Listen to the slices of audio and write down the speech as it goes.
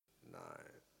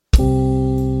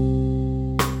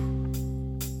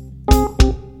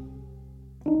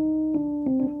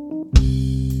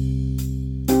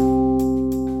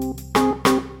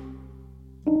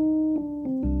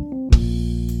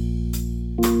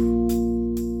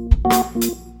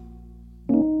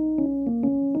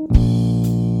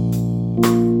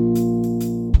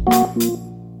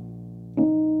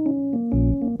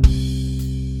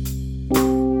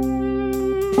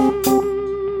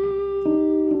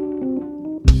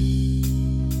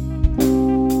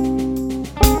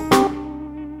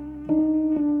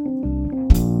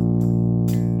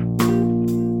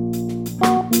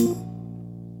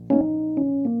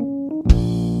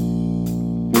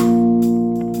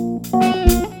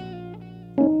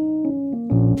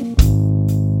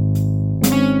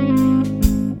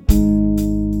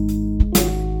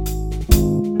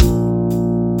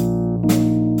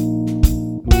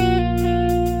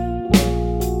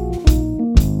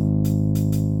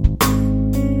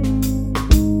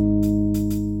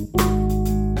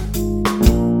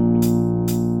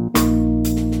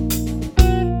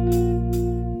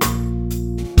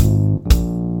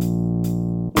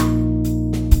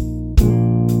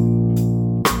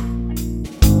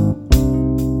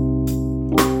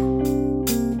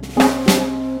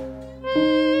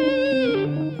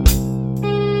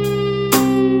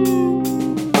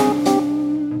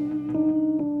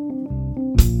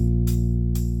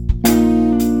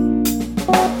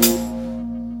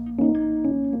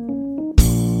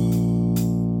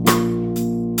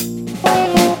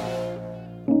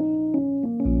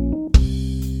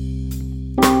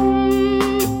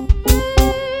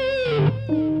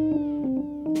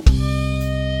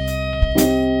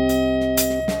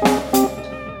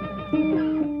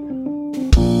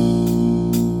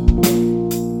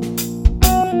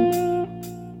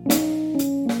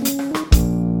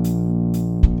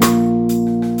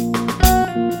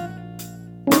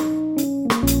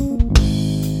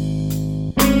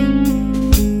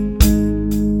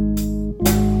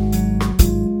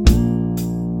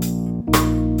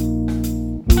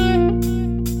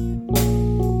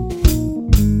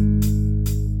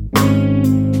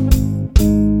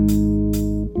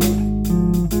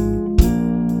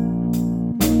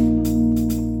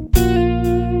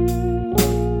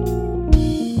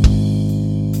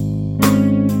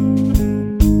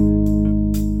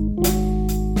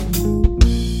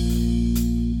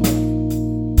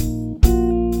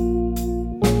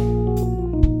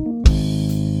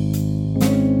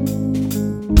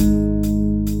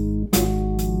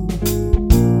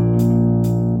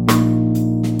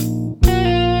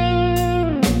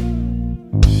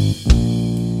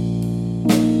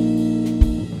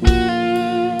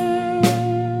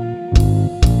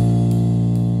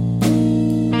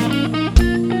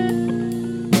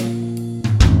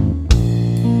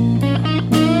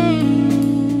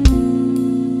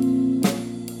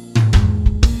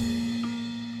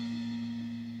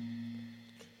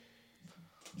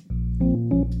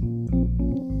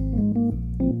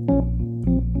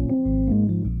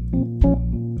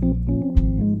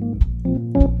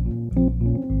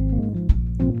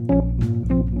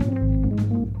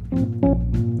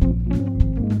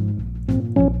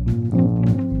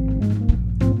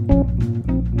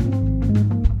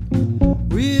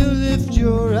hold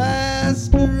your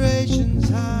aspirations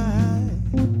high.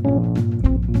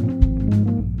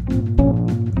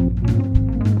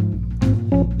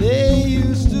 They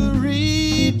used to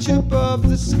reach above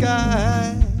the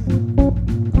sky.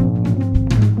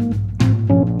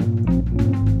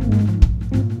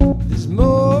 There's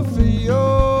more for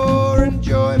your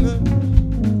enjoyment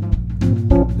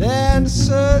than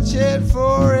searching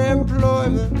for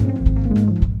employment.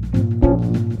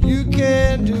 You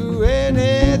can do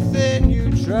anything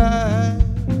you try.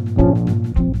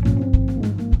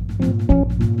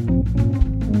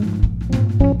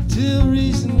 Till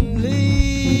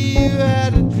recently you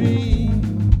had a dream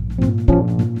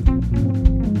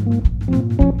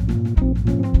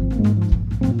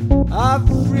of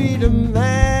freedom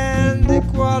and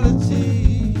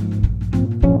equality.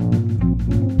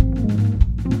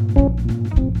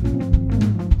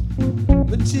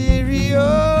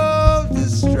 Material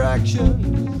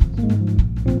distractions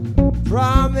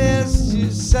promised you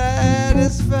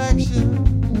satisfaction.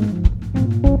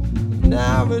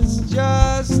 Now it's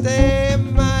just a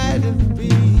might have been.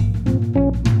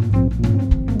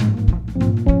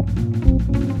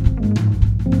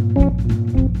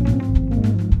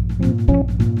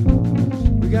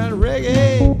 We got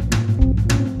reggae,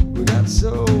 we got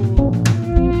soul,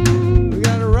 we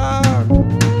got rock,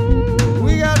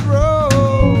 we got roll.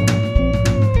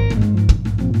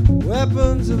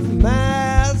 Weapons of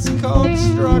mass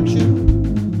construction,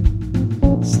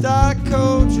 stock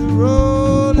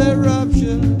cultural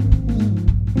eruptions.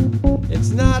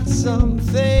 It's not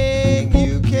something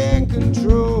you can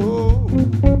control.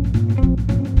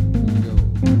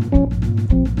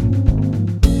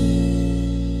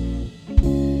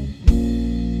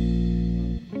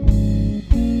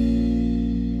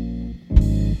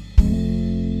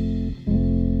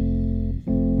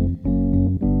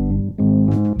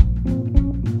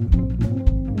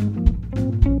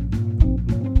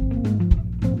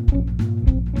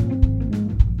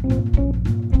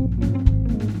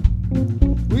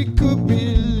 We could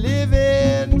be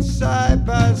living side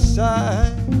by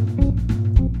side.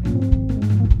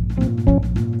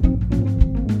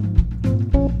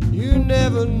 You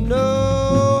never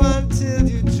know until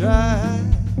you try.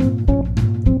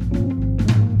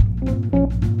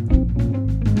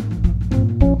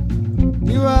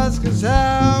 You ask us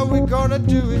how we're gonna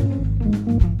do it.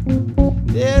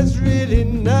 There's really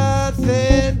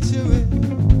nothing to it.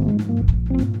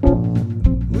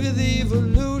 With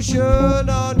evolution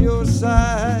on your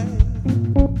side,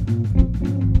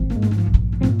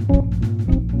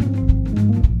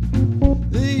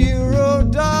 the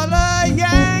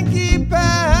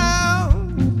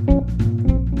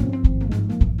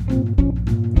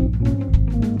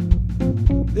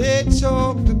Euro-dollar-Yankee-pound, they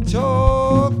talk the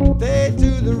talk, they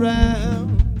do the rounds.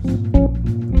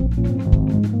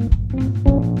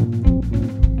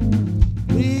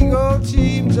 Legal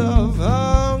teams of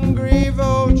hungry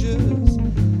vultures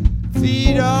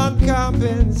feed on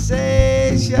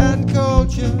compensation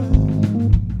culture.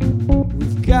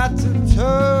 We've got to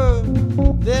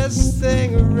turn this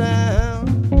thing around.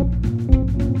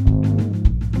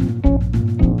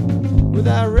 With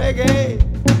our reggae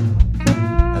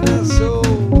and our soul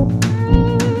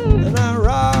and our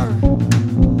rock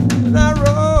and our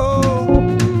roll.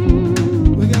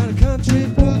 We got a country,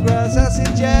 bluegrass,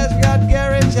 acid jazz. We got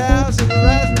garage house and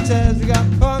razzmatazz. We got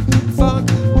punk, funk,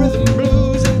 rhythm,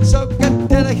 blues, and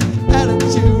soca-delic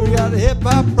attitude. We got a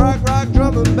hip-hop, prog, rock,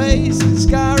 drum and bass,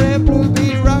 ska and blue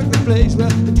beat rock the place. Well,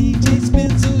 the DJ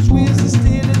spins those wheels and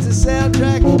steer. It's a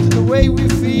soundtrack to the way we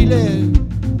feel it.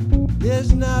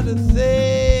 There's not a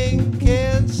thing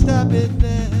can stop it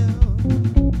now.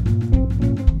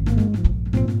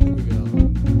 Here we go.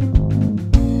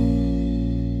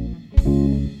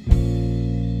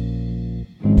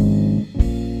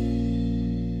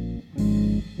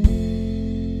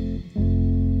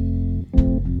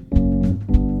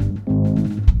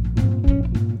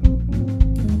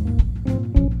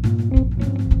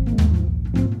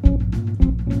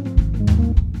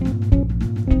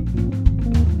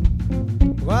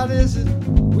 What is it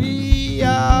we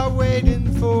are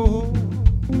waiting for?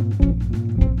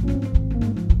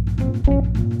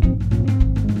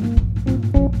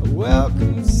 A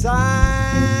welcome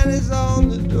sign is on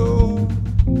the door.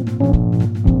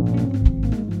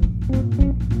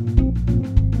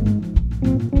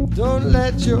 Don't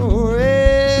let your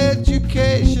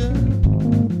education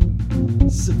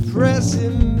suppress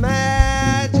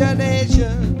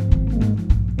imagination.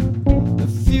 The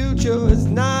future is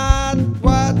not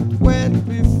what went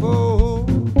before.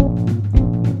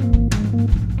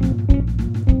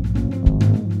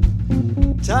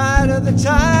 Tired of the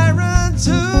tyrants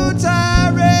who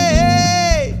tirade.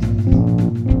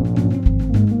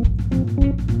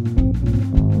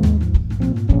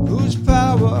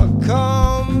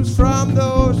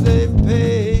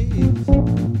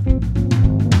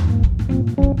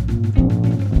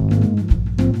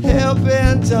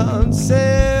 bent on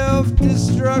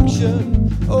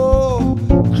self-destruction or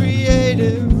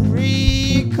creative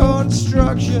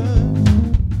reconstruction.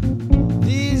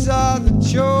 These are the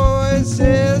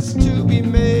choices to be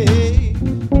made.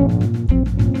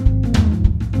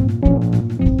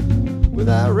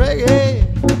 Without reggae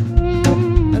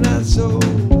and our soul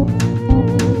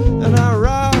and our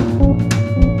rock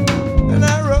and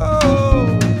our roll,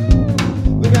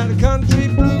 we got a country,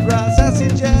 bluegrass,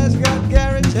 acid jazz, we got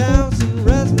garage house and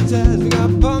razzmatazz, we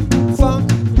got punk, funk,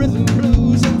 rhythm,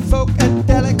 blues, and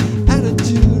folk-a-delic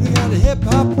attitude. We got a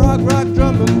hip-hop, prog, rock,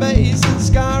 drum and bass, and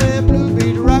ska and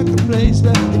bluebeat to rock the place.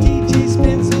 But the DJ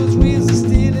spins those wheels of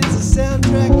steel. It's a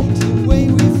soundtrack to the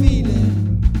way we're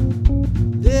feeling.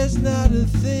 There's not a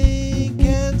thing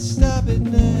can stop it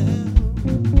now.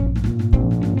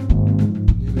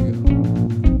 Here we go.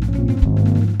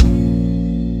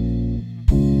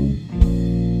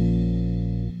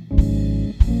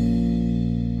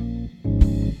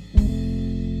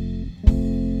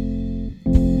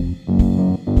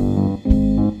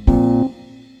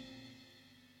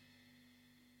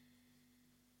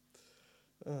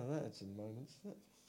 Oh, that's in moments.